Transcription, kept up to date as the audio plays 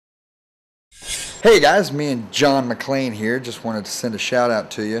Hey guys, me and John McClain here. Just wanted to send a shout out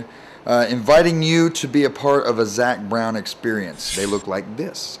to you, inviting you to be a part of a Zac Brown experience. They look like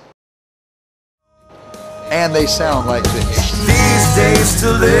this, and they sound like this. These days to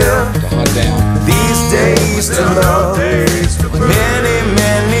live, these days to love. Many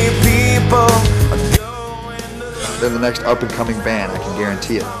people are going. They're the next up-and-coming band, I can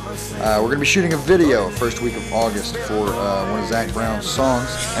guarantee it. We're going to be shooting a video first week of August for one of Zac Brown's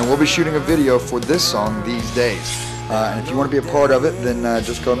songs, and we'll be shooting a video for this song, These Days. And if you want to be a part of it, then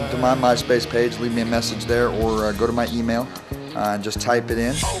just go to my MySpace page, leave me a message there, or go to my email and just type it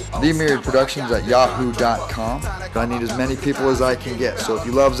in, themyriadproductions@yahoo.com. I need as many people as I can get, so if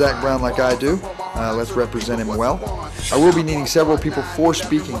you love Zac Brown like I do, let's represent him well. I will be needing several people for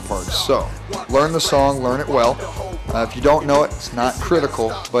speaking parts, so learn the song, learn it well. If you don't know it, it's not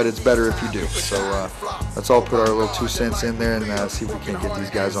critical, but it's better if you do. So let's all put our little 2 cents in there and see if we can't get these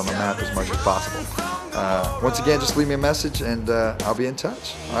guys on the map as much as possible. Once again, just leave me a message and I'll be in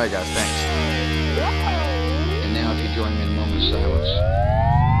touch. All right, guys, thanks. And now if you join me in a moment of silence.